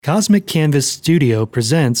Cosmic Canvas Studio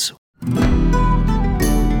presents We're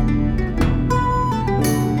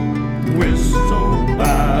so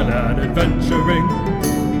bad at adventuring.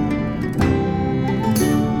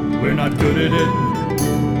 We're not good at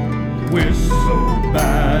it. We're so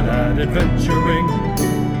bad at adventuring.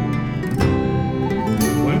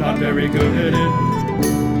 We're not very good at it.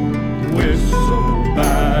 We're so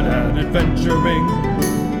bad at adventuring.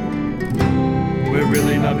 We're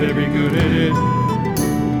really not very good at it.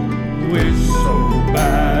 We're so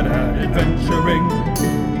bad at adventuring.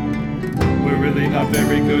 We're really not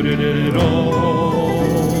very good at it at all.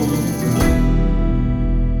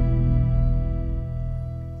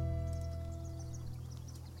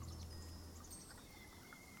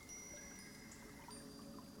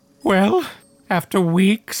 Well, after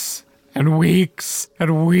weeks and weeks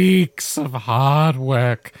and weeks of hard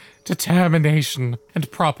work, determination,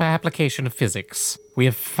 and proper application of physics, we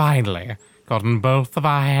have finally gotten both of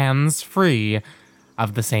our hands free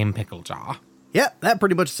of the same pickle jar. Yep, that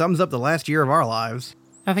pretty much sums up the last year of our lives.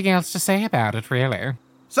 Nothing else to say about it, really.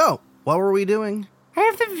 So, what were we doing? I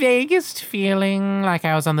have the vaguest feeling like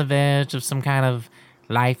I was on the verge of some kind of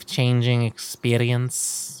life-changing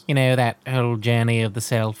experience. You know, that whole journey of the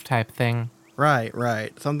self type thing.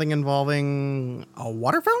 Right. Something involving a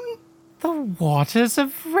water fountain? The waters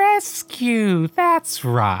of rescue, that's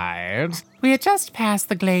right. We had just passed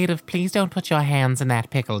the glade of please don't put your hands in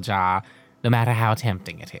that pickle jar, no matter how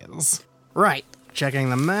tempting it is. Right.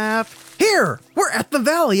 Checking the map. Here! We're at the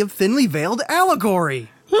Valley of Thinly Veiled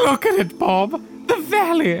Allegory! Look at it, Bob. The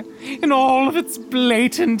valley, in all of its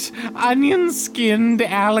blatant, onion-skinned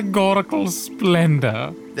allegorical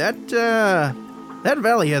splendor. That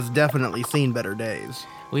valley has definitely seen better days.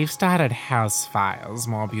 We've started house fires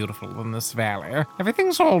more beautiful than this valley.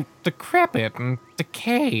 Everything's all decrepit and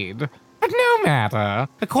decayed. But no matter.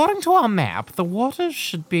 According to our map, the waters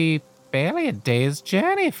should be barely a day's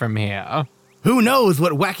journey from here. Who knows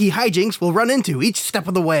what wacky hijinks we'll run into each step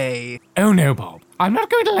of the way? Oh no, Bob. I'm not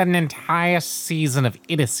going to let an entire season of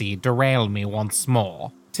idiocy derail me once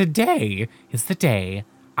more. Today is the day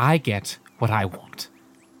I get what I want.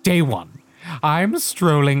 Day one. I'm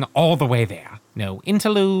strolling all the way there. No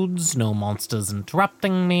interludes, no monsters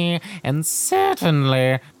interrupting me, and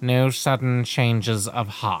certainly no sudden changes of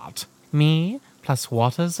heart. Me plus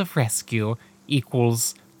waters of rescue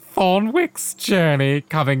equals Thornwick's journey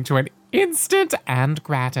coming to an instant and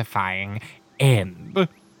gratifying end.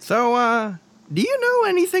 So, do you know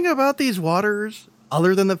anything about these waters,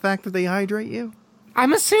 other than the fact that they hydrate you?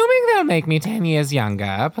 I'm assuming they'll make me 10 years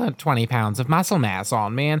younger, put 20 pounds of muscle mass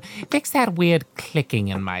on me, and fix that weird clicking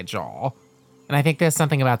in my jaw. And I think there's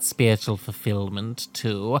something about spiritual fulfillment,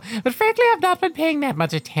 too. But frankly, I've not been paying that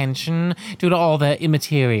much attention due to all the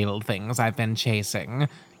immaterial things I've been chasing,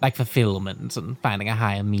 like fulfillment and finding a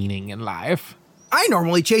higher meaning in life. I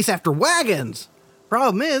normally chase after wagons.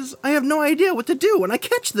 Problem is, I have no idea what to do when I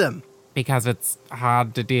catch them. Because it's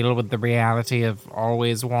hard to deal with the reality of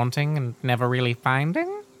always wanting and never really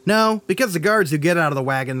finding? No, because the guards who get out of the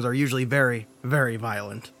wagons are usually very, very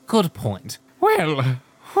violent. Good point. Well,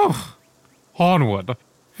 onward.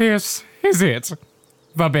 This is it.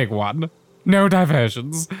 The big one. No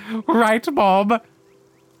diversions. Right, Bob?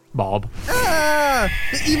 Bob. Ah!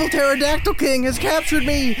 The evil pterodactyl king has captured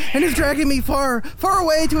me and is dragging me far, far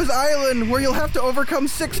away to his island where you'll have to overcome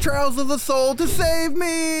 6 trials of the soul to save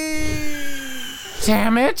me!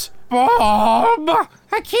 Damn it, Bob!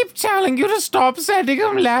 I keep telling you to stop sending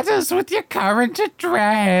him letters with your current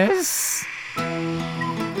address.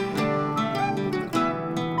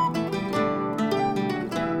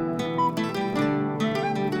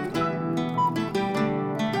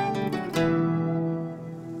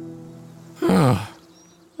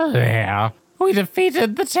 There. We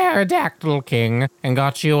defeated the Pterodactyl King and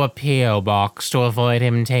got you a P.O. box to avoid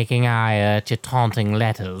him taking ire at your taunting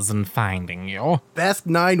letters and finding you. Best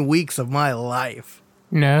 9 weeks of my life.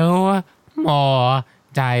 No more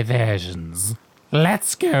diversions.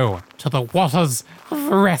 Let's go to the waters of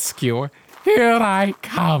rescue. Here I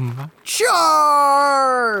come.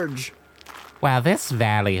 Charge! Wow, this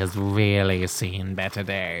valley has really seen better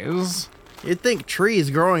days. You'd think trees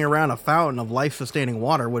growing around a fountain of life-sustaining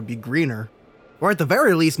water would be greener. Or at the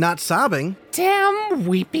very least, not sobbing. Damn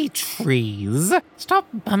weepy trees. Stop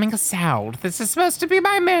bumming us out. This is supposed to be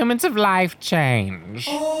my moment of life change.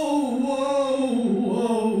 Whoa.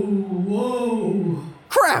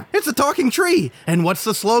 Crap! It's a talking tree! And what's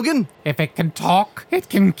the slogan? If it can talk, it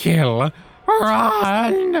can kill.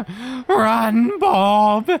 Run! Run,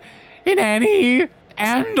 Bob! In any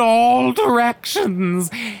and all directions.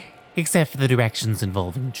 Except for the directions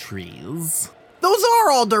involving trees. Those are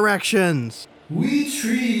all directions! We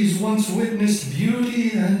trees once witnessed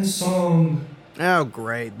beauty and song. Oh,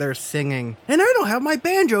 great, they're singing. And I don't have my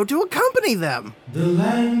banjo to accompany them. The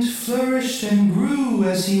land flourished and grew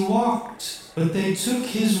as he walked, but they took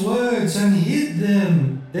his words and hid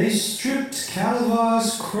them. They stripped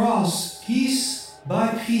Calavar's cross piece by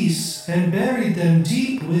piece and buried them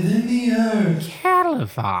deep within the earth.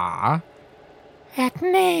 Calavar? That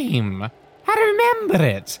name. I remember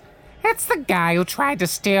it. That's the guy who tried to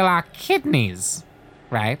steal our kidneys,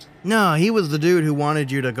 right? No, he was the dude who wanted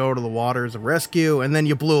you to go to the waters of rescue, and then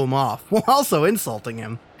you blew him off, while also insulting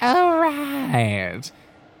him. Oh, right.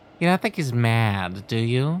 You don't think he's mad, do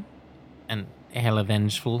you? And hella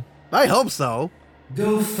vengeful? I hope so.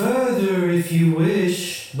 Go further if you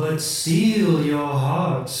wish, but seal your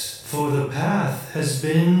heart, for the path has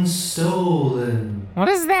been stolen. What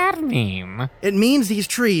does that mean? It means these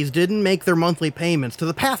trees didn't make their monthly payments to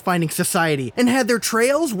the Pathfinding Society and had their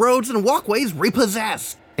trails, roads, and walkways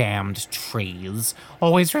repossessed. Damned trees,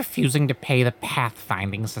 always refusing to pay the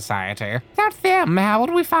Pathfinding Society. Without them, how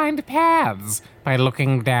would we find paths? By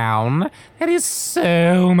looking down? That is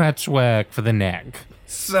so much work for the neck.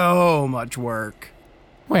 So much work.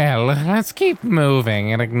 Well, let's keep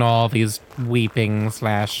moving and ignore these weeping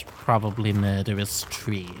 / probably murderous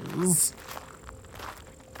trees.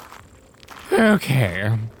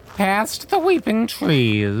 Okay, past the weeping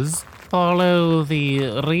trees, follow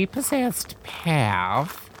the repossessed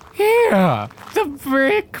path. Here, the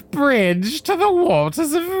brick bridge to the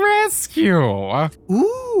waters of rescue.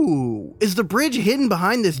 Ooh, is the bridge hidden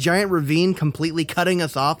behind this giant ravine completely cutting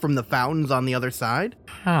us off from the fountains on the other side?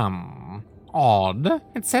 Odd.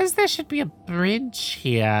 It says there should be a bridge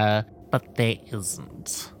here, but there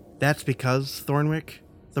isn't. That's because, Thornwick,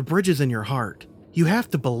 the bridge is in your heart. You have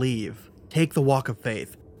to believe. Take the walk of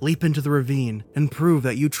faith, leap into the ravine, and prove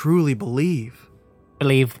that you truly believe.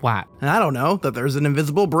 Believe what? I don't know, that there's an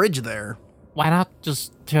invisible bridge there. Why not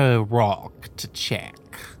just throw a rock to check?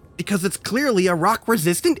 Because it's clearly a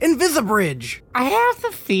rock-resistant Invisibridge. I have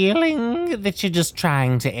the feeling that you're just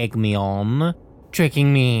trying to egg me on,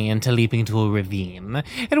 tricking me into leaping to a ravine.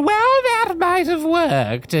 And while that might have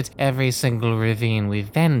worked at every single ravine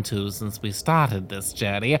we've been to since we started this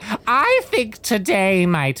journey, I think today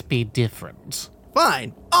might be different.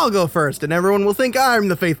 Fine, I'll go first and everyone will think I'm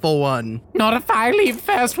the faithful one. Not if I leap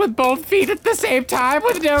first with both feet at the same time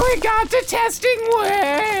with no regard to testing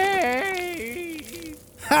way.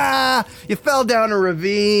 Ha! You fell down a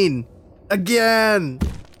ravine. Again.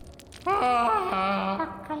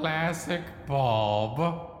 Classic Bob.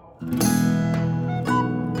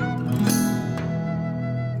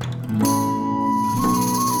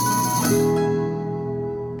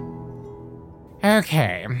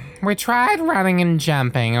 Okay, we tried running and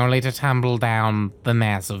jumping only to tumble down the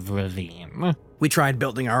massive ravine. We tried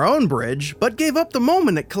building our own bridge, but gave up the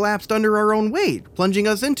moment it collapsed under our own weight, plunging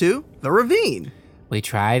us into the ravine. We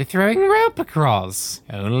tried throwing rope across,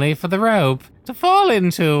 only for the rope to fall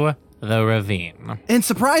into the ravine. And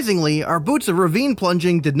surprisingly, our boots of ravine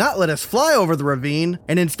plunging did not let us fly over the ravine,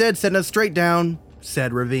 and instead sent us straight down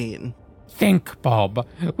said ravine. Think, Bob.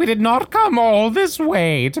 We did not come all this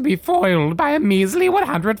way to be foiled by a measly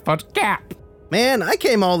 100-foot gap. Man, I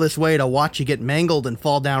came all this way to watch you get mangled and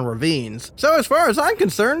fall down ravines. So as far as I'm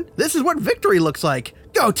concerned, this is what victory looks like.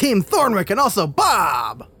 Go Team Thornwick and also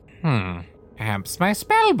Bob! Perhaps my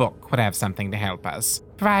spell book would have something to help us,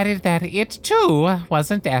 provided that it too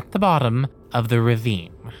wasn't at the bottom of the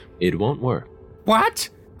ravine. It won't work. What?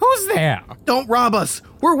 Who's there? Don't rob us!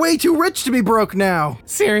 We're way too rich to be broke now!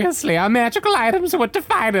 Seriously, our magical items are what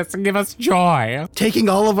define us and give us joy. Taking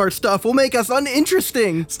all of our stuff will make us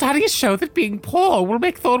uninteresting! Studies show that being poor will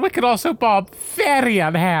make Thornwick and also Bob very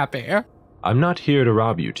unhappy. I'm not here to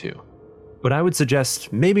rob you two, but I would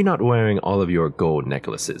suggest maybe not wearing all of your gold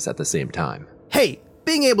necklaces at the same time. Hey,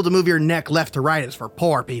 being able to move your neck left to right is for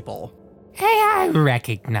poor people. Hey, I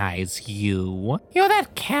recognize you. You're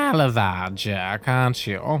that Calavar jerk, aren't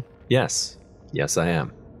you? Yes, I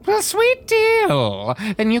am. Well, sweet deal.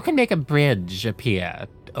 Then you can make a bridge appear,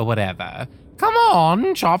 or whatever. Come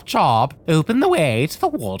on, chop chop. Open the way to the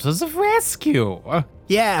waters of rescue.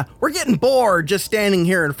 Yeah, we're getting bored just standing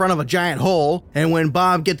here in front of a giant hole, and when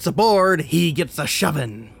Bob gets aboard, he gets a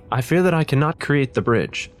shoving. I fear that I cannot create the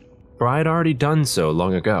bridge, for I had already done so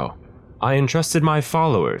long ago. I entrusted my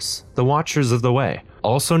followers, the Watchers of the Way,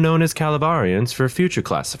 also known as Calavarians for future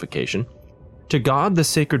classification, to guard the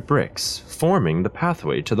sacred bricks, forming the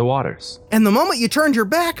pathway to the waters. And the moment you turned your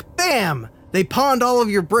back, bam! They pawned all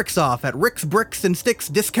of your bricks off at Rick's Bricks and Sticks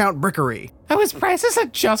Discount Brickery. Those prices are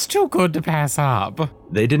just too good to pass up.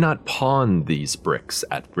 They did not pawn these bricks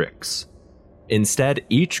at Rick's. Instead,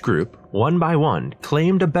 each group, one by one,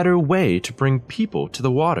 claimed a better way to bring people to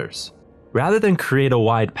the waters. Rather than create a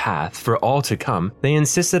wide path for all to come, they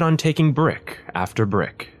insisted on taking brick after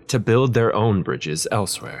brick to build their own bridges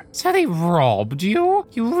elsewhere. So they robbed you?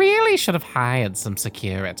 You really should have hired some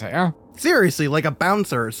security. Seriously, like a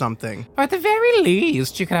bouncer or something. Or at the very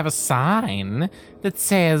least, you could have a sign that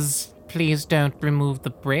says, "Please don't remove the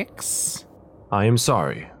bricks." I am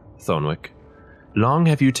sorry, Thornwick. Long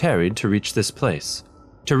have you tarried to reach this place,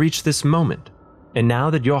 to reach this moment, and now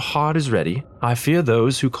that your heart is ready, I fear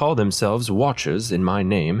those who call themselves Watchers in my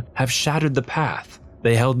name have shattered the path.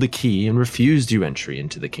 They held the key and refused you entry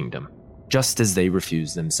into the kingdom, just as they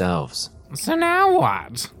refused themselves. So now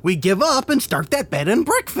what? We give up and start that bed and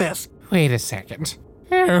breakfast. Wait a second.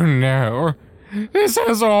 Oh no. This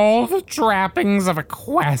has all the trappings of a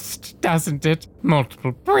quest, doesn't it?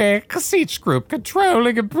 Multiple bricks, each group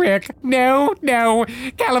controlling a brick. No,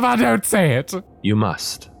 Calabar, don't say it. You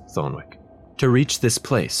must, Thornwick. To reach this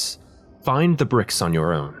place, find the bricks on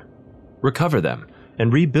your own. Recover them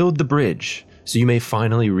and rebuild the bridge so you may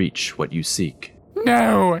finally reach what you seek.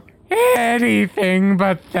 No, anything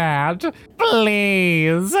but that.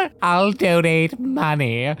 Please. I'll donate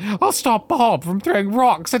money. I'll stop Bob from throwing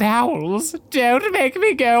rocks at owls. Don't make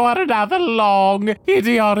me go on another long,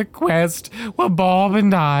 idiotic quest where Bob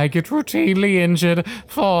and I get routinely injured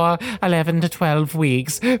for 11 to 12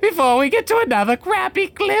 weeks before we get to another crappy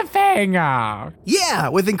cliffhanger. Yeah,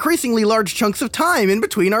 with increasingly large chunks of time in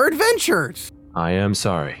between our adventures. I am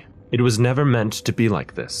sorry. It was never meant to be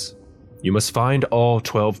like this. You must find all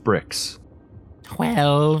 12 bricks.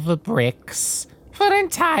 12 bricks for an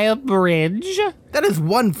entire bridge? That is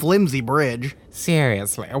one flimsy bridge.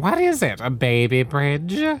 Seriously, what is it, a baby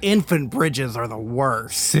bridge? Infant bridges are the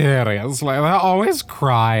worst. Seriously, they're always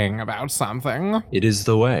crying about something. It is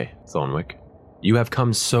the way, Thornwick. You have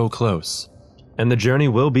come so close, and the journey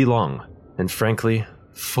will be long, and frankly,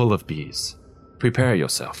 full of bees. Prepare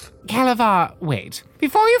yourself. Calabar, wait.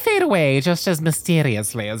 Before you fade away just as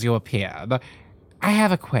mysteriously as you appeared, I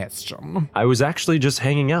have a question. I was actually just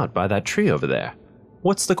hanging out by that tree over there.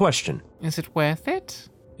 What's the question? Is it worth it?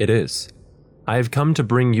 It is. I have come to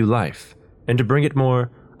bring you life, and to bring it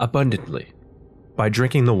more abundantly. By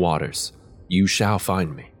drinking the waters, you shall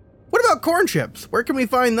find me. What about corn chips? Where can we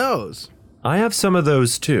find those? I have some of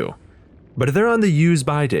those too, but they're on the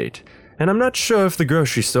use-by date, and I'm not sure if the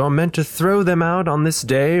grocery store meant to throw them out on this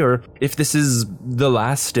day or if this is the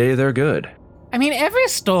last day they're good. I mean, every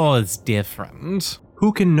store is different.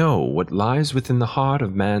 Who can know what lies within the heart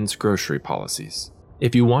of man's grocery policies?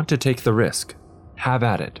 If you want to take the risk, have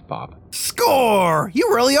at it, Bob. Score!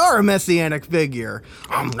 You really are a messianic figure.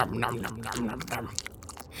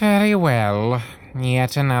 Very well.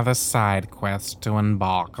 Yet another side quest to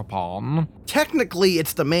embark upon. Technically,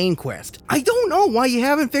 it's the main quest. I don't know why you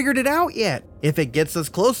haven't figured it out yet. If it gets us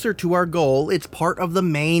closer to our goal, it's part of the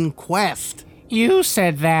main quest. You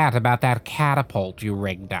said that about that catapult you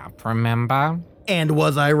rigged up, remember? And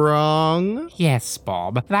was I wrong? Yes,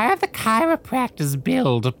 Bob. And I have the chiropractor's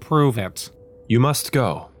bill to prove it. You must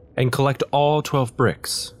go and collect all 12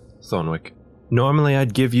 bricks, Thornwick. Normally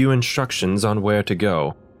I'd give you instructions on where to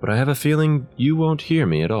go, but I have a feeling you won't hear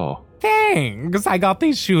me at all. Thanks. I got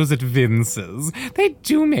these shoes at Vince's. They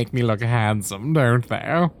do make me look handsome, don't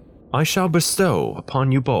they? I shall bestow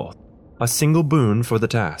upon you both a single boon for the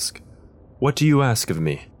task. What do you ask of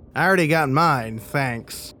me? I already got mine,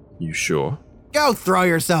 thanks. You sure? Go throw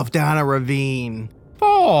yourself down a ravine.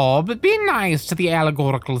 Bob, be nice to the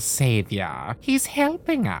allegorical savior. He's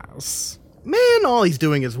helping us. Man, all he's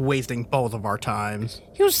doing is wasting both of our times.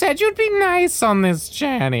 You said you'd be nice on this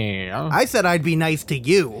journey. I said I'd be nice to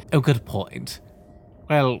you. Oh, good point.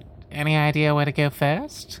 Well, any idea where to go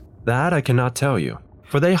first? That I cannot tell you,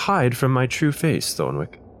 for they hide from my true face,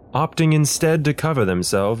 Thornwick, opting instead to cover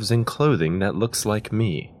themselves in clothing that looks like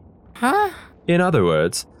me. Huh? In other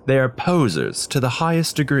words, they are posers to the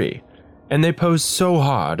highest degree, and they pose so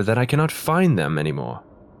hard that I cannot find them anymore.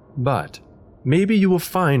 But maybe you will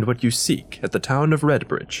find what you seek at the town of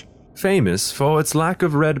Redbridge, famous for its lack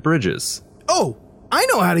of red bridges. Oh, I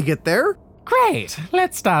know how to get there. Great,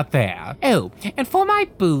 let's start there. Oh, and for my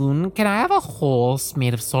boon, can I have a horse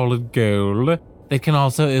made of solid gold that can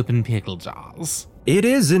also open pickle jars? It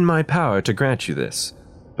is in my power to grant you this,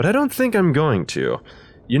 but I don't think I'm going to.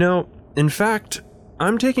 You know, in fact,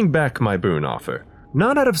 I'm taking back my boon offer,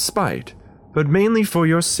 not out of spite, but mainly for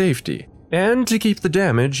your safety, and to keep the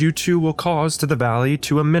damage you two will cause to the valley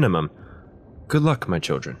to a minimum. Good luck, my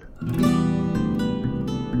children.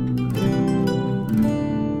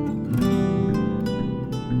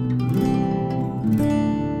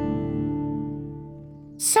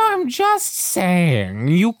 So I'm just saying,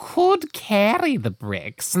 you could carry the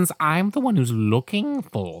bricks since I'm the one who's looking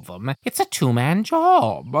for them. It's a two-man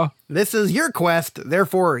job. This is your quest,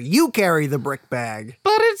 therefore you carry the brick bag.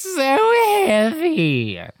 But it's so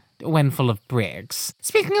heavy when full of bricks.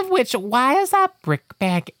 Speaking of which, why is that brick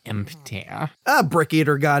bag empty? A brick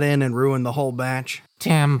eater got in and ruined the whole batch.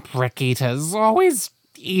 Damn brick eaters, always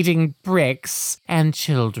eating bricks, and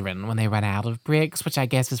children when they run out of bricks, which I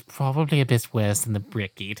guess is probably a bit worse than the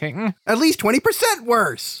brick eating. At least 20%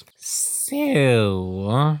 worse.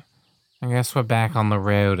 So, I guess we're back on the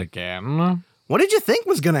road again. What did you think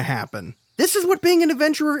was gonna happen? This is what being an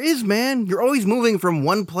adventurer is, man. You're always moving from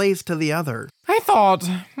one place to the other. I thought,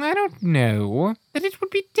 I don't know, that it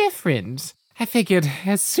would be different. I figured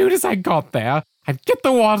as soon as I got there, I'd get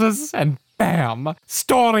the waters and bam,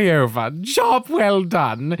 story over, job well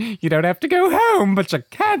done. You don't have to go home, but you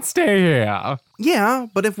can't stay here. Yeah,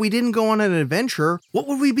 but if we didn't go on an adventure, what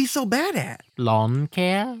would we be so bad at? Lawn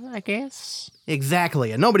care, I guess?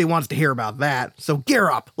 Exactly, and nobody wants to hear about that. So gear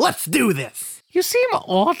up, let's do this! You seem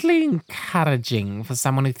oddly encouraging for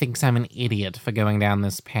someone who thinks I'm an idiot for going down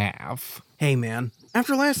this path. Hey man,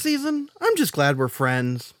 after last season, I'm just glad we're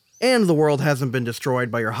friends. And the world hasn't been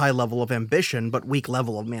destroyed by your high level of ambition, but weak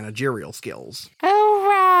level of managerial skills. Oh,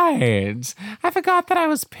 right. I forgot that I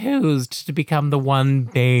was posed to become the one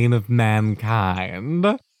bane of mankind.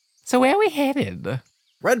 So where are we headed?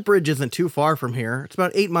 Red Bridge isn't too far from here. It's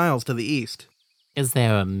about 8 miles to the east. Is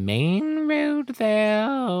there a main road there,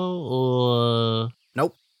 or...?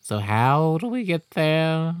 Nope. So how do we get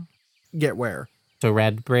there? Get where? To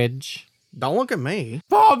Red Bridge? Don't look at me.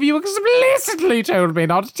 Bob, you explicitly told me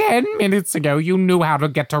not 10 minutes ago you knew how to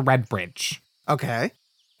get to Red Bridge. Okay.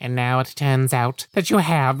 And now it turns out that you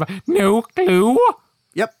have no clue?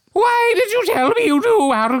 Yep. Why did you tell me you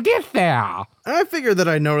knew how to get there? I figured that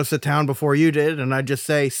I'd notice the town before you did, and I'd just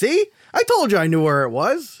say, see? I told you I knew where it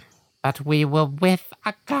was. But we were with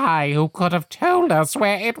a guy who could have told us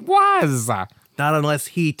where it was. Not unless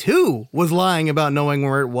he, too, was lying about knowing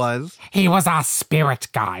where it was. He was our spirit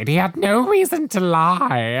guide. He had no reason to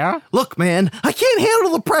lie. Look, man, I can't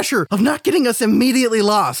handle the pressure of not getting us immediately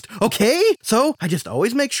lost, okay? So I just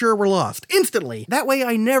always make sure we're lost, instantly. That way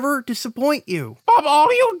I never disappoint you. Bob,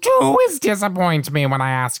 all you do is disappoint me when I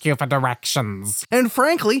ask you for directions. And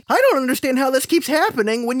frankly, I don't understand how this keeps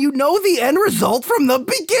happening when you know the end result from the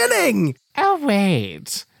beginning. Oh,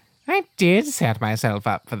 wait. I did set myself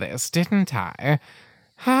up for this, didn't I?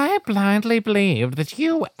 I blindly believed that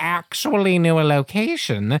you actually knew a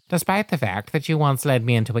location, despite the fact that you once led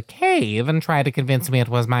me into a cave and tried to convince me it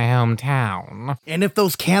was my hometown. And if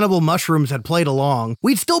those cannibal mushrooms had played along,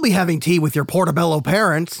 we'd still be having tea with your Portobello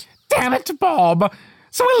parents. Damn it, Bob!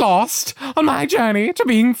 So we're lost on my journey to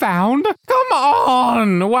being found? Come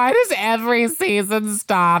on! Why does every season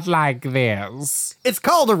start like this? It's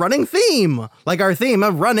called a running theme, like our theme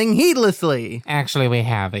of running heedlessly. Actually, we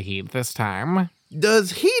have a heat this time.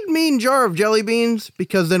 Does heed mean jar of jelly beans?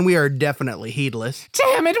 Because then we are definitely heedless.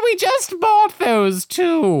 Damn it, we just bought those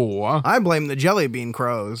too! I blame the jelly bean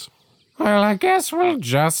crows. Well, I guess we'll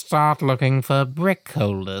just start looking for brick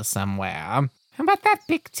holders somewhere. How about that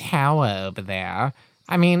big tower over there?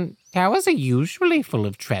 I mean, towers are usually full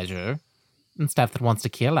of treasure and stuff that wants to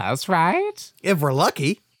kill us, right? If we're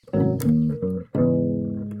lucky.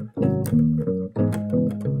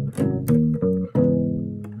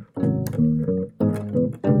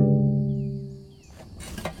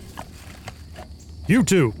 You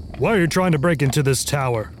two, why are you trying to break into this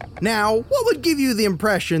tower? Now, what would give you the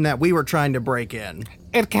impression that we were trying to break in?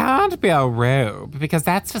 It can't be a rope, because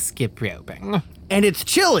that's for skip roping. And it's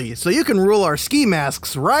chilly, so you can rule our ski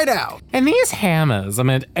masks right out. And these hammers are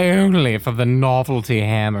meant only for the novelty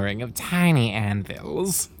hammering of tiny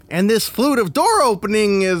anvils. And this flute of door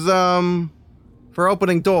opening is, for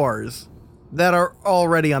opening doors that are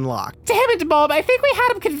already unlocked. Damn it, Bob, I think we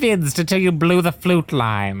had him convinced until you blew the flute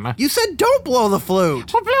line. You said don't blow the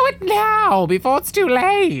flute. Well, blow it now, before it's too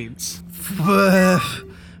late.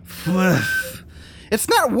 It's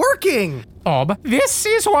not working. Bob, this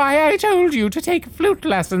is why I told you to take flute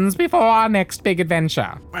lessons before our next big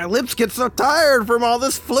adventure. My lips get so tired from all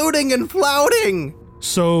this fluting and flouting.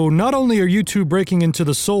 So, not only are you two breaking into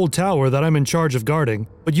the Soul Tower that I'm in charge of guarding,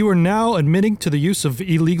 but you are now admitting to the use of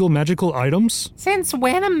illegal magical items? Since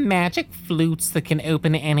when are magic flutes that can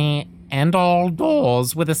open any and all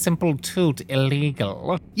doors with a simple toot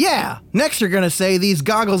illegal? Yeah, next you're gonna say these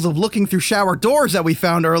goggles of looking through shower doors that we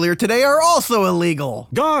found earlier today are also illegal.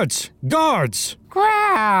 Guards! Guards!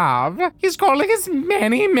 Crab! He's calling his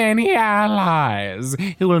many, many allies,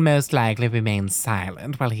 who will most likely remain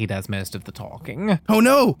silent while he does most of the talking. Oh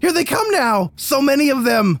no, here they come now! So many of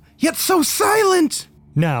them, yet so silent!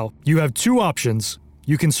 Now, you have two options.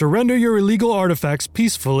 You can surrender your illegal artifacts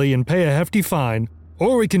peacefully and pay a hefty fine,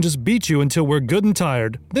 or we can just beat you until we're good and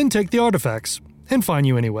tired, then take the artifacts, and fine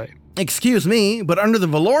you anyway. Excuse me, but under the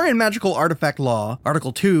Valorian Magical Artifact Law,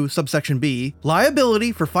 Article 2, Subsection B,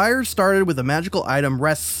 liability for fires started with a magical item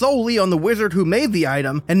rests solely on the wizard who made the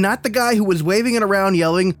item, and not the guy who was waving it around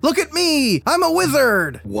yelling, "Look at me! I'm a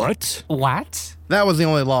wizard!" What? What? That was the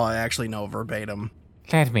only law I actually know verbatim.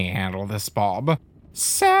 Let me handle this, Bob.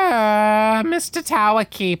 Sir, Mr. Tower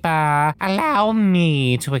Keeper, allow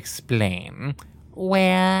me to explain.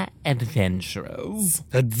 We're adventurers.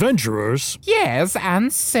 Adventurers? Yes,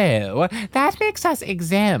 and so that makes us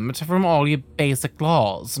exempt from all your basic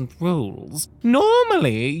laws and rules.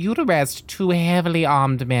 Normally, you'd arrest two heavily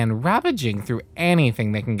armed men ravaging through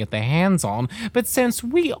anything they can get their hands on, but since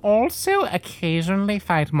we also occasionally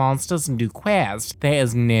fight monsters and do quests, there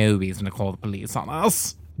is no reason to call the police on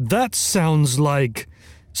us. That sounds like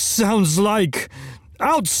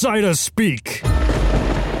outsider speak.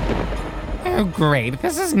 Oh great,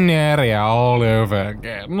 this is nerdy all over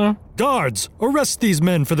again. Guards, arrest these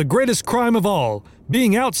men for the greatest crime of all,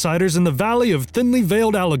 being outsiders in the Valley of Thinly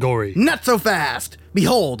Veiled Allegory. Not so fast!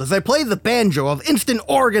 Behold, as I play the banjo of instant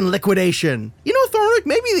organ liquidation. You know, Thornwick,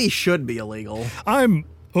 maybe these should be illegal.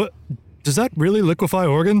 Does that really liquefy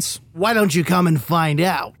organs? Why don't you come and find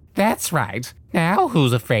out? That's right. Now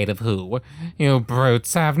who's afraid of who? You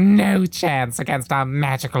brutes have no chance against our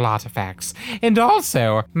magical artifacts. And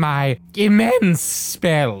also, my immense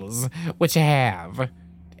spells, which I have,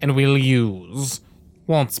 and will use,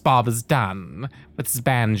 once Bob is done with his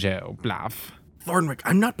banjo bluff. Thornwick,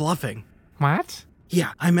 I'm not bluffing. What?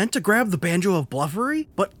 Yeah, I meant to grab the banjo of bluffery,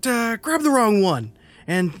 but grabbed the wrong one.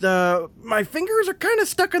 And my fingers are kind of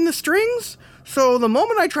stuck in the strings, so the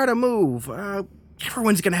moment I try to move,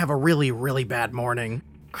 everyone's gonna have a really, really bad morning.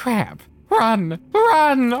 Crap. Run!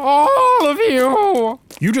 Run! All of you!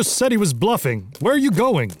 You just said he was bluffing. Where are you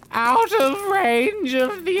going? Out of range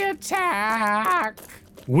of the attack!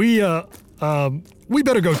 We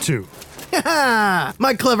better go too. Haha!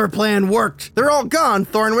 My clever plan worked. They're all gone,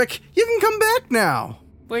 Thornwick. You can come back now.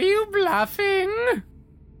 Were you bluffing?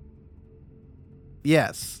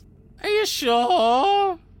 Yes. Are you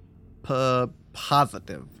sure?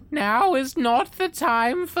 Positive. Now is not the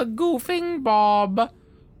time for goofing, Bob.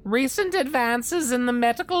 Recent advances in the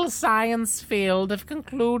medical science field have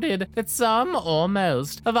concluded that some or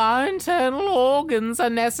most of our internal organs are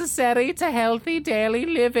necessary to healthy daily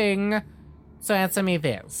living. So answer me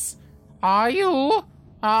this. Are you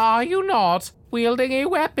not wielding a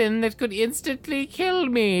weapon that could instantly kill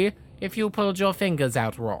me if you pulled your fingers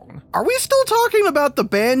out wrong? Are we still talking about the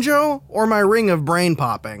banjo or my ring of brain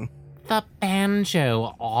popping? The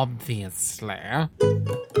banjo, obviously.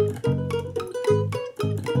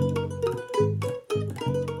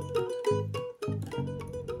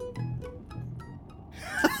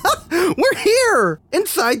 We're here!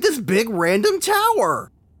 Inside this big random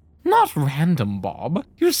tower! Not random, Bob.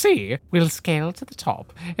 You see, we'll scale to the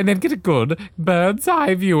top and then get a good bird's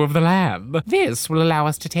eye view of the land. This will allow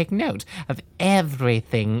us to take note of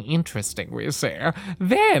everything interesting we see.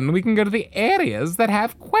 Then we can go to the areas that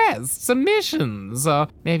have quests and missions, or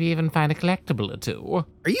maybe even find a collectible or two.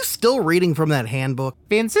 Are you still reading from that handbook?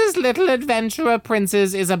 Vince's Little Adventurer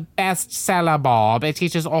Princes is a bestseller, Bob. It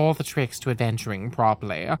teaches all the tricks to adventuring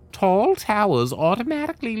properly. Tall towers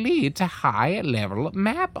automatically lead to high-level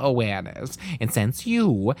map awareness, and since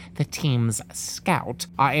you, the team's scout,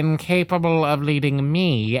 are incapable of leading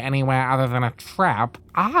me anywhere other than a trap,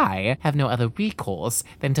 I have no other recourse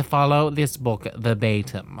than to follow this book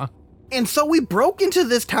verbatim. And so we broke into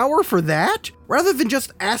this tower for that? Rather than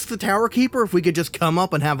just ask the tower keeper if we could just come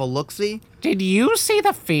up and have a look-see? Did you see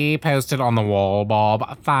the fee posted on the wall,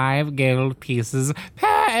 Bob? 5 gold pieces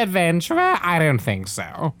per adventurer? I don't think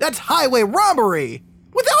so. That's highway robbery!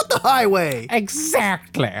 Without the highway!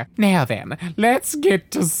 Exactly. Now then, let's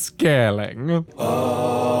get to scaling.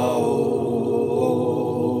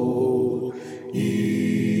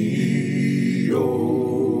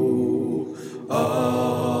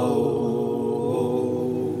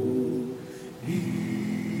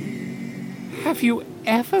 Have you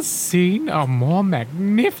ever seen a more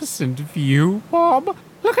magnificent view, Bob?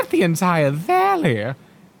 Look at the entire valley.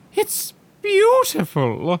 It's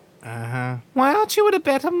beautiful. Uh-huh. Why aren't you in a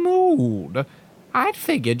better mood? I'd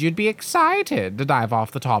figured you'd be excited to dive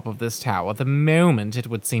off the top of this tower the moment it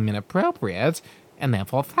would seem inappropriate, and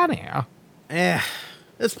therefore funny.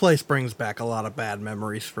 This place brings back a lot of bad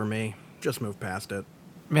memories for me. Just move past it.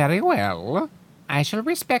 Very well. I shall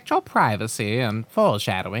respect your privacy and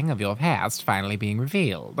foreshadowing of your past finally being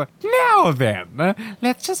revealed. Now then,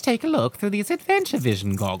 let's just take a look through these adventure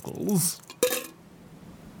vision goggles.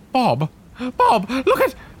 Bob, look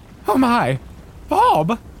at... Oh my!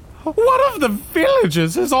 Bob, one of the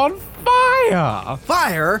villages is on fire!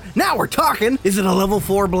 Fire? Now we're talking! Is it a level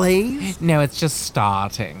 4 blaze? No, it's just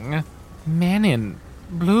starting. Men in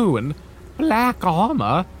blue and black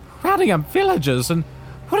armor crowding up villagers and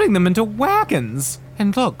putting them into wagons.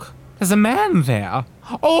 And look, there's a man there,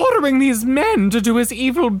 ordering these men to do his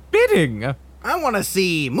evil bidding. I want to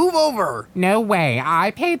see. Move over. No way.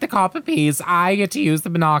 I paid the copper piece. I get to use the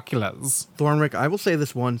binoculars. Thornwick, I will say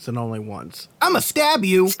this once and only once. I'ma stab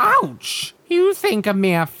you. Ouch! You think a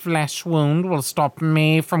mere flesh wound will stop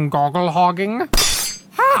me from goggle hogging?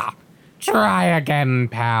 Ha! Try again,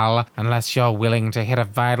 pal. Unless you're willing to hit a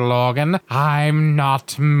vital organ, I'm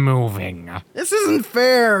not moving. This isn't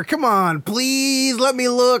fair. Come on, please let me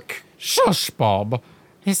look. Shush, Bob.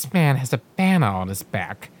 This man has a banner on his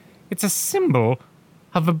back. It's a symbol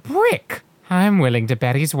of a brick. I'm willing to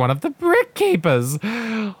bet he's one of the brick keepers.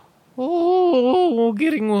 Oh,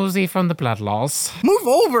 getting woozy from the blood loss. Move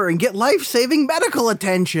over and get life-saving medical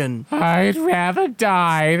attention. I'd rather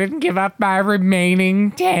die than give up my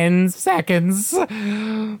remaining 10 seconds.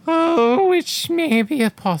 Oh, which may be a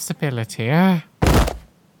possibility. Ha!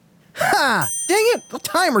 Dang it! The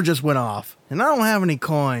timer just went off, and I don't have any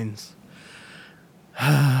coins.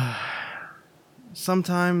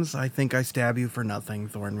 Sometimes I think I stab you for nothing,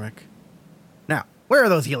 Thornwick. Now, where are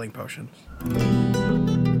those healing potions?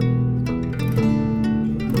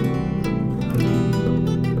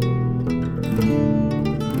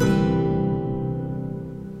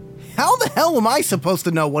 How the hell am I supposed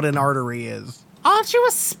to know what an artery is? Aren't you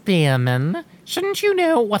a spearman? Shouldn't you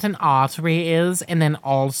know what an artery is and then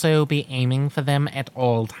also be aiming for them at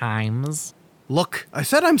all times? Look, I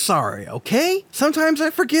said I'm sorry, okay? Sometimes I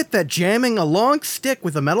forget that jamming a long stick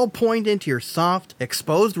with a metal point into your soft,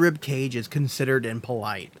 exposed rib cage is considered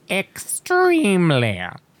impolite. Extremely.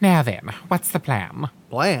 Now then, what's the plan?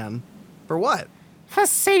 Plan? For what? For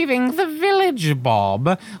saving the village,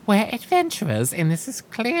 Bob. We're adventurers, and this is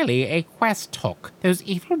clearly a quest hook. Those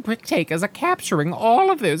evil brick takers are capturing all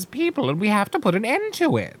of those people, and we have to put an end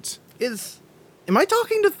to it. Am I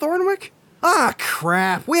talking to Thornwick? Ah,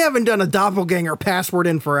 crap. We haven't done a doppelganger password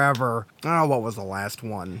in forever. Oh, what was the last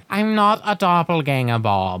one? I'm not a doppelganger,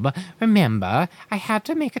 Bob. Remember, I had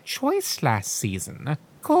to make a choice last season.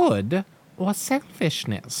 Good or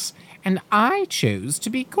selfishness. And I chose to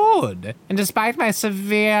be good. And despite my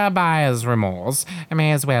severe buyer's remorse, I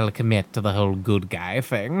may as well commit to the whole good guy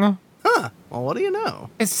thing. Huh. Well, what do you know?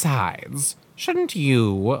 Besides, shouldn't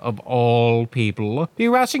you, of all people, be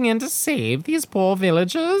rushing in to save these poor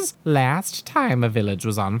villagers? Last time a village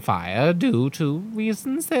was on fire, due to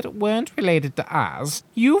reasons that weren't related to us,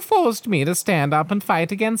 you forced me to stand up and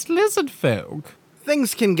fight against lizard folk.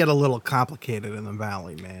 Things can get a little complicated in the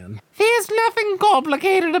valley, man. There's nothing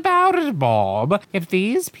complicated about it, Bob. If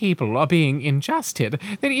these people are being injusted,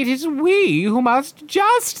 then it is we who must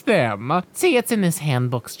just them. See, it's in this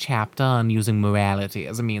handbook's chapter on using morality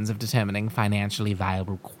as a means of determining financially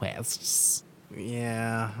viable quests.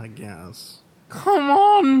 Yeah, I guess. Come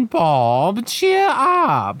on, Bob, cheer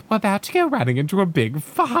up. We're about to go running into a big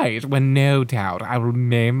fight when no doubt I will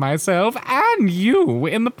maim myself and you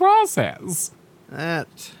in the process.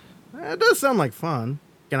 That does sound like fun.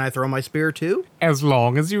 Can I throw my spear too? As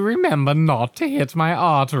long as you remember not to hit my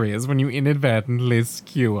arteries when you inadvertently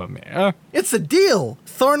skewer me. It's a deal!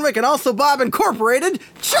 Thornwick and Also Bob Incorporated,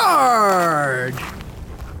 charge!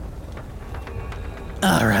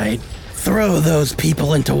 Alright, throw those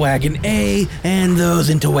people into wagon A and those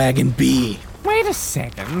into wagon B. Wait a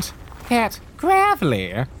second. That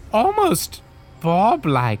gravelly, almost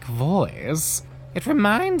Bob-like voice. It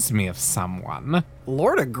reminds me of someone.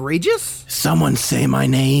 Lord Egregious? Someone say my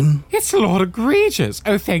name. It's Lord Egregious.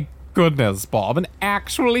 Oh, thank goodness, Bob. An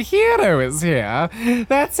actual hero is here.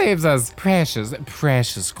 That saves us precious,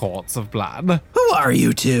 precious quarts of blood. Who are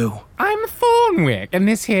you two? I'm Thornwick, and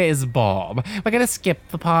this here is Bob. We're gonna skip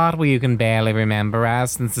the part where you can barely remember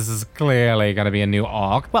us, since this is clearly gonna be a new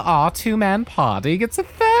arc where our two-man party gets a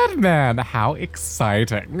third man. How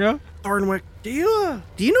exciting. Thornwick, do you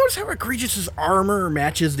notice how Egregious's armor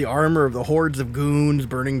matches the armor of the hordes of goons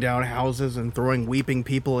burning down houses and throwing weeping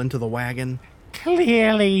people into the wagon?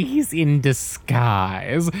 Clearly, he's in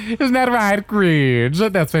disguise. Isn't that right,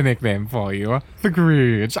 Grege? That's my nickname for you. The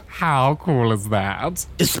Grege. How cool is that?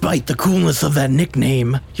 Despite the coolness of that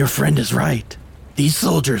nickname, your friend is right. These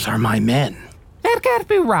soldiers are my men. That can't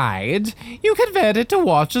be right. You converted to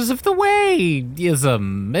Watchers of the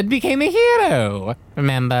Way-ism and became a hero.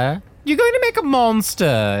 Remember? You're going to make a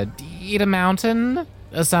monster eat a mountain?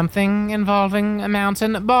 Or something involving a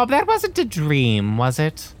mountain? Bob, that wasn't a dream, was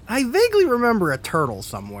it? I vaguely remember a turtle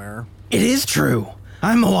somewhere. It is true.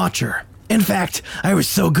 I'm a watcher. In fact, I was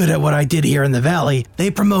so good at what I did here in the valley,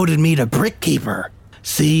 they promoted me to brick keeper.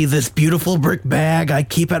 See this beautiful brick bag I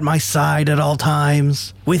keep at my side at all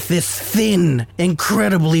times? With this thin,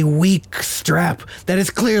 incredibly weak strap that is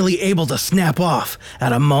clearly able to snap off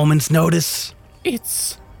at a moment's notice.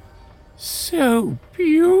 It's so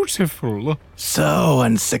beautiful. So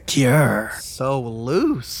unsecure. So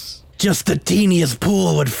loose. Just the teeniest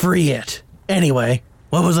pool would free it. Anyway,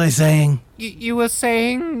 what was I saying? You were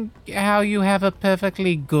saying how you have a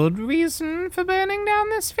perfectly good reason for burning down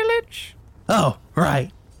this village? Oh,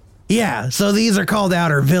 right. Yeah, so these are called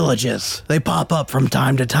outer villages. They pop up from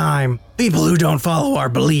time to time. People who don't follow our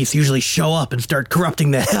beliefs usually show up and start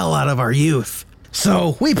corrupting the hell out of our youth.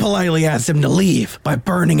 So we politely asked them to leave by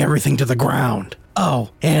burning everything to the ground. Oh,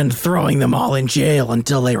 and throwing them all in jail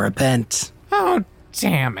until they repent. Oh,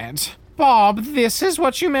 damn it. Bob, this is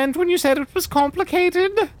what you meant when you said it was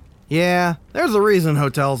complicated? Yeah, there's a reason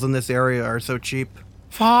hotels in this area are so cheap.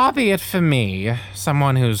 Far be it for me,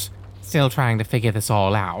 someone who's still trying to figure this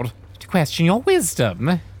all out, to question your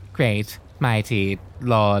wisdom, great, mighty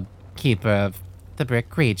Lord Keeper of the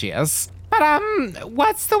Brick Regius. But,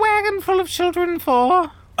 what's the wagon full of children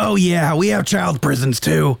for? Oh yeah, we have child prisons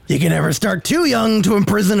too. You can never start too young to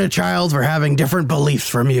imprison a child for having different beliefs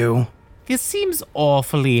from you. This seems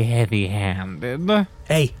awfully heavy-handed.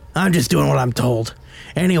 Hey, I'm just doing what I'm told.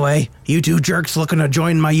 Anyway, you two jerks looking to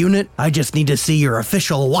join my unit? I just need to see your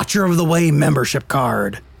official Watcher of the Way membership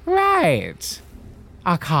card. Right.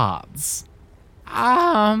 Our cards.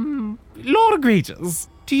 Lord Egregious,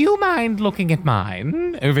 do you mind looking at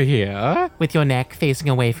mine, over here, with your neck facing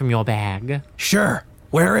away from your bag? Sure.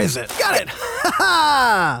 Where is it? Got it! Ha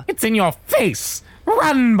ha! It's in your face!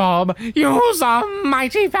 Run, Bob! Use our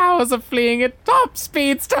mighty powers of fleeing at top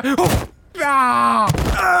speeds to...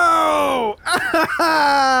 Oh!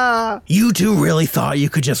 You two really thought you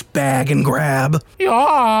could just bag and grab? Your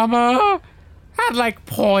armor had like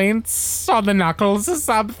points on the knuckles or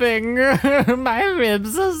something. My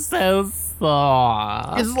ribs are so sore.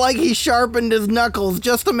 It's like he sharpened his knuckles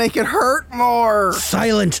just to make it hurt more.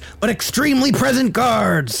 Silent but extremely present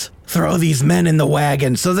guards. Throw these men in the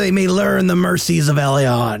wagon so they may learn the mercies of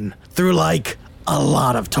Elion through, like, a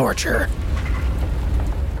lot of torture.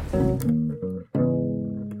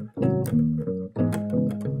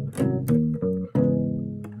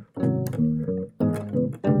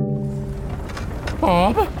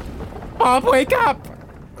 Bob, wake up!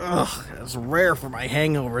 Ugh, it's rare for my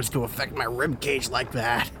hangovers to affect my ribcage like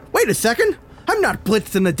that. Wait a second! I'm not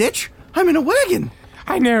blitzed in a ditch! I'm in a wagon!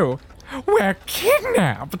 I know. We're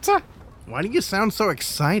kidnapped! Why do you sound so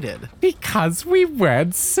excited? Because we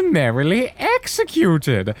weren't summarily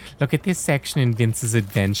executed. Look at this section in Vince's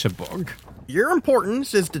adventure book. Your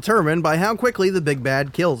importance is determined by how quickly the big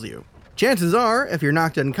bad kills you. Chances are, if you're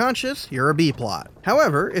knocked unconscious, you're a B-plot.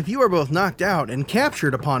 However, if you are both knocked out and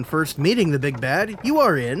captured upon first meeting the big bad, you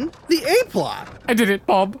are in the A-plot. I did it,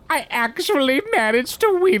 Bob. I actually managed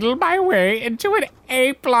to wheedle my way into an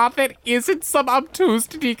A-plot that isn't some obtuse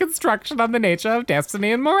deconstruction on the nature of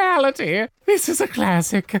destiny and morality. This is a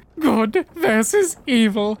classic good versus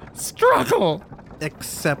evil struggle.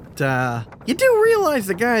 Except, you do realize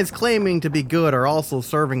the guys claiming to be good are also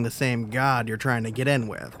serving the same god you're trying to get in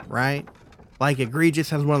with, right? Like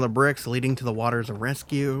Egregious has one of the bricks leading to the Waters of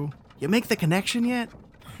Rescue. You make the connection yet?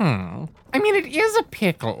 I mean, it is a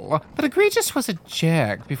pickle, but Egregious was a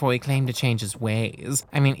jerk before he claimed to change his ways.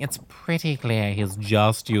 I mean, it's pretty clear he's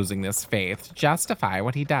just using this faith to justify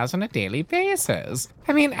what he does on a daily basis.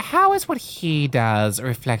 I mean, how is what he does a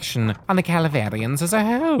reflection on the Calaverians as a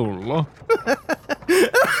whole?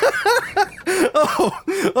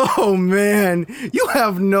 Oh man, you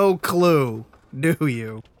have no clue, do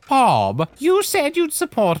you? Bob, you said you'd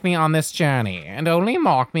support me on this journey and only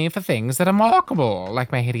mock me for things that are mockable,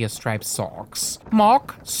 like my hideous striped socks.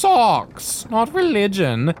 Mock socks, not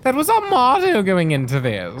religion. That was our motto going into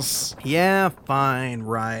this. Yeah, fine,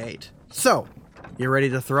 right. So, you ready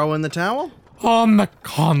to throw in the towel? On the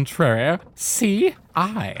contrary, see,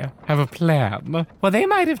 I have a plan. Well, they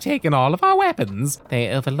might have taken all of our weapons. They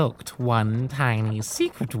overlooked one tiny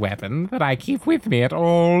secret weapon that I keep with me at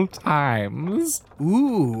all times.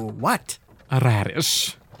 Ooh, what? A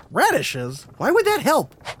radish. Radishes? Why would that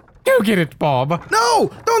help? Go get it, Bob.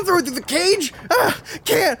 No! Don't throw it through the cage!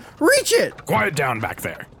 Can't reach it! Quiet down back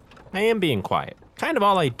there. I am being quiet. Kind of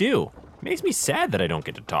all I do. Makes me sad that I don't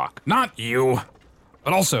get to talk. Not you.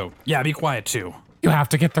 But also, yeah, be quiet too. You have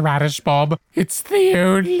to get the radish, Bob. It's the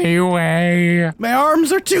only way. My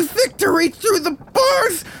arms are too thick to reach through the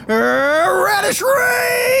bars. Radish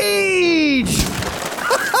rage!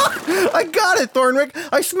 I got it, Thornwick.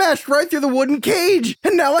 I smashed right through the wooden cage,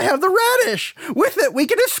 and now I have the radish. With it, we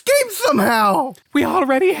can escape somehow. We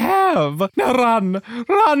already have. Now run.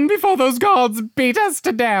 Run before those guards beat us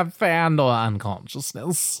to death and or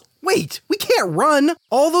unconsciousness. Wait, we can't run.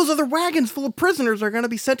 All those other wagons full of prisoners are going to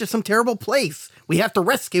be sent to some terrible place. We have to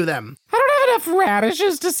rescue them. I don't have enough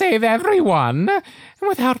radishes to save everyone. And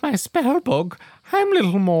without my spell book, I'm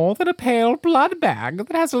little more than a pale blood bag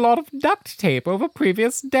that has a lot of duct tape over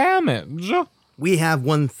previous damage. We have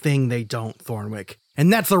one thing they don't, Thornwick,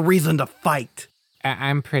 and that's a reason to fight.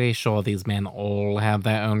 I'm pretty sure these men all have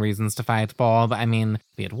their own reasons to fight, Bob. I mean,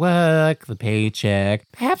 be it work, the paycheck,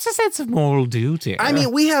 perhaps a sense of moral duty. I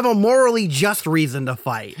mean, we have a morally just reason to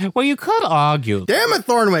fight. Well, you could argue. Damn it,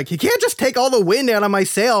 Thornwick, you can't just take all the wind out of my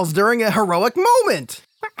sails during a heroic moment.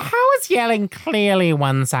 How is yelling clearly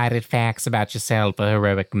one-sided facts about yourself a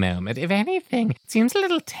heroic moment? If anything, it seems a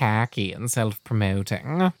little tacky and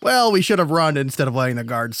self-promoting. Well, we should have run instead of letting the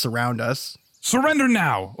guards surround us. Surrender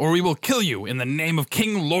now, or we will kill you in the name of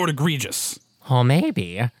King Lord Egregious. Or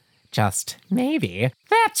maybe, just maybe,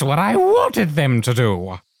 that's what I wanted them to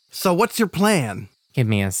do. So what's your plan? Give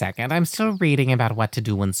me a second. I'm still reading about what to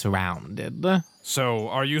do when surrounded. So,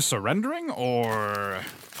 are you surrendering, or...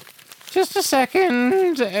 Just a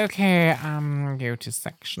second. Okay, go to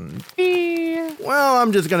section B. Well,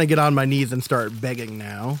 I'm just gonna get on my knees and start begging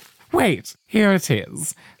now. Wait, here it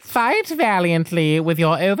is. Fight valiantly with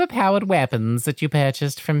your overpowered weapons that you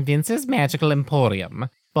purchased from Vince's Magical Emporium.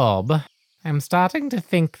 Bob, I'm starting to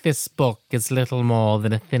think this book is little more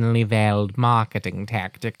than a thinly veiled marketing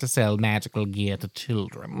tactic to sell magical gear to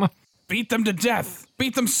children. Beat them to death!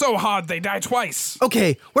 Beat them so hard they die twice!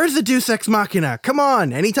 Okay, where's the Deus Ex Machina? Come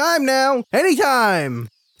on, anytime now, anytime!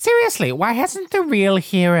 Seriously, why hasn't the real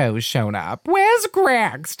hero shown up? Where's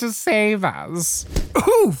Grax to save us?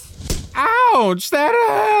 Oof! Ouch, that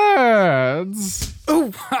hurts!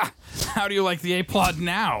 Oof! Ha! How do you like the A-plot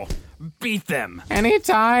now? Beat them!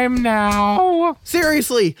 Anytime now.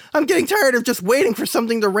 Seriously, I'm getting tired of just waiting for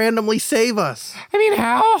something to randomly save us. I mean,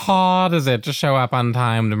 how hard is it to show up on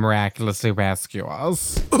time to miraculously rescue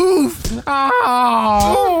us? Oof!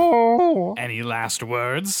 Oh! Any last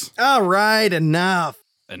words? All right, enough.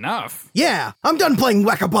 Enough. Yeah, I'm done playing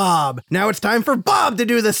Whack-a-Bob. Now it's time for Bob to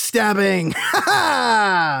do the stabbing. Ha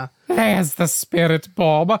ha! There's the spirit,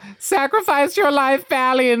 Bob. Sacrifice your life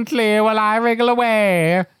valiantly while I wriggle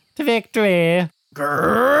away to victory.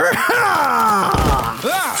 Grrr!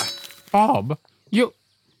 Ah! Bob, you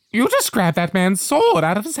just grabbed that man's sword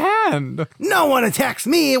out of his hand. No one attacks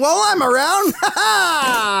me while I'm around. Ha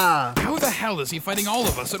ha! How the hell is he fighting all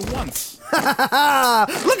of us at once? Ha ha ha!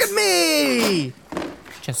 Look at me!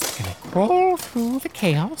 Just gonna crawl through the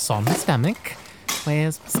chaos on my stomach.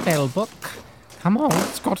 Where's my spell book? Come on,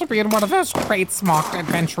 it's got to be in one of those crates marked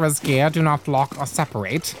Adventurer's Gear. Do not lock or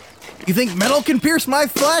separate. You think metal can pierce my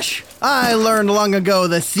flesh? I learned long ago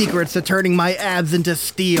the secrets to turning my abs into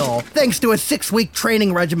steel, thanks to a 6-week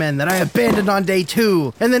training regimen that I abandoned on day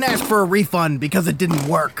 2, and then asked for a refund because it didn't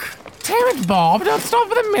work. Damn it, Bob, don't stop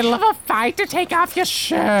in the middle of a fight to take off your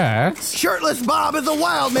shirt. Shirtless Bob is a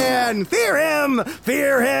wild man! Fear him!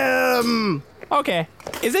 Fear him! Okay,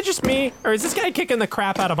 is it just me, or is this guy kicking the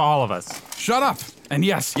crap out of all of us? Shut up! And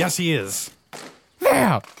yes, he is.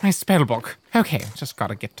 There, my spellbook. Okay, just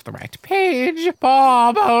gotta get to the right page.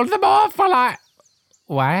 Bob, hold them off while I...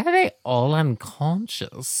 Why are they all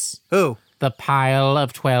unconscious? Who? The pile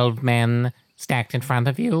of 12 men stacked in front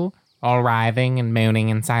of you, all writhing and moaning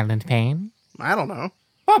in silent pain? I don't know.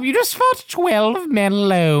 Bob, you just fought 12 men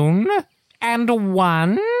alone? And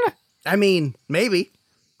won? I mean, maybe.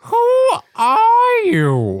 Who are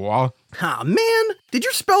you? Ah, man, did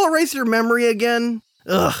your spell erase your memory again?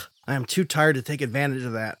 Ugh, I am too tired to take advantage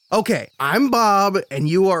of that. Okay, I'm Bob, and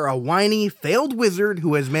you are a whiny, failed wizard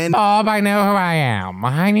who has Bob, I know who I am.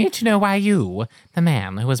 I need to know why you, the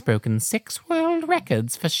man who has broken 6 world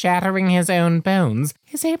records for shattering his own bones,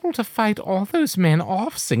 is able to fight all those men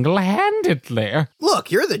off single-handedly. Look,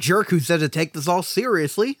 you're the jerk who said to take this all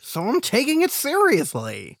seriously, so I'm taking it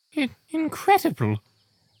seriously. Incredible.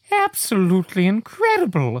 Absolutely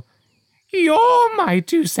incredible. You're my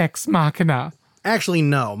Deus Ex Machina. Actually,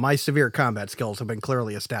 no, my severe combat skills have been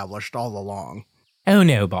clearly established all along. Oh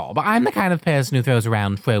no, Bob, I'm the kind of person who throws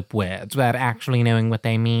around trope words without actually knowing what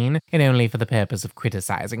they mean, and only for the purpose of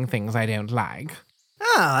criticizing things I don't like.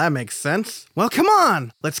 Ah, that makes sense. Well, come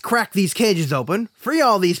on! Let's crack these cages open, free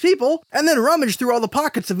all these people, and then rummage through all the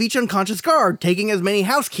pockets of each unconscious guard, taking as many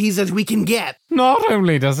house keys as we can get. Not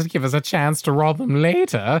only does it give us a chance to rob them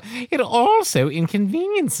later, it also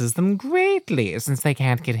inconveniences them greatly since they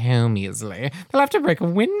can't get home easily. They'll have to break a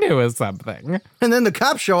window or something. And then the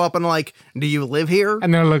cops show up and like, do you live here?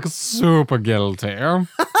 And they'll look super guilty.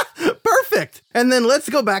 Perfect! And then let's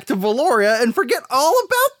go back to Valoria and forget all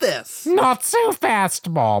about this. Not so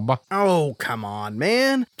fast, Bob. Oh, come on,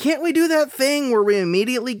 man. Can't we do that thing where we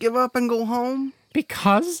immediately give up and go home?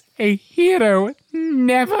 Because a hero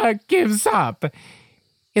never gives up,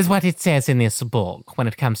 is what it says in this book when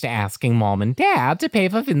it comes to asking Mom and Dad to pay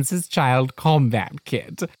for Vince's child combat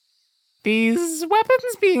kit. These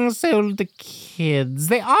weapons being sold to kids,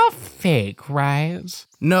 they are fake, right?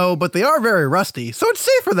 No, but they are very rusty, so it's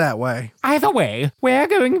safer that way. Either way, we're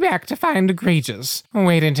going back to find Egregious.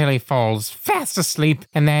 Wait until he falls fast asleep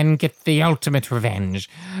and then get the ultimate revenge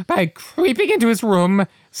by creeping into his room,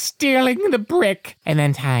 stealing the brick, and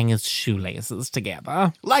then tying his shoelaces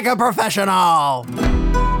together. Like a professional!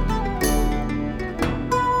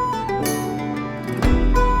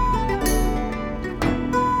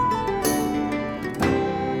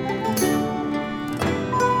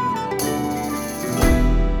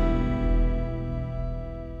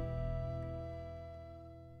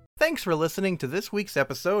 Thanks for listening to this week's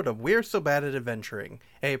episode of We're So Bad at Adventuring,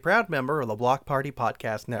 a proud member of the Block Party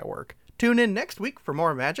Podcast Network. Tune in next week for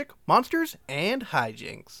more magic, monsters, and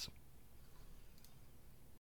hijinks.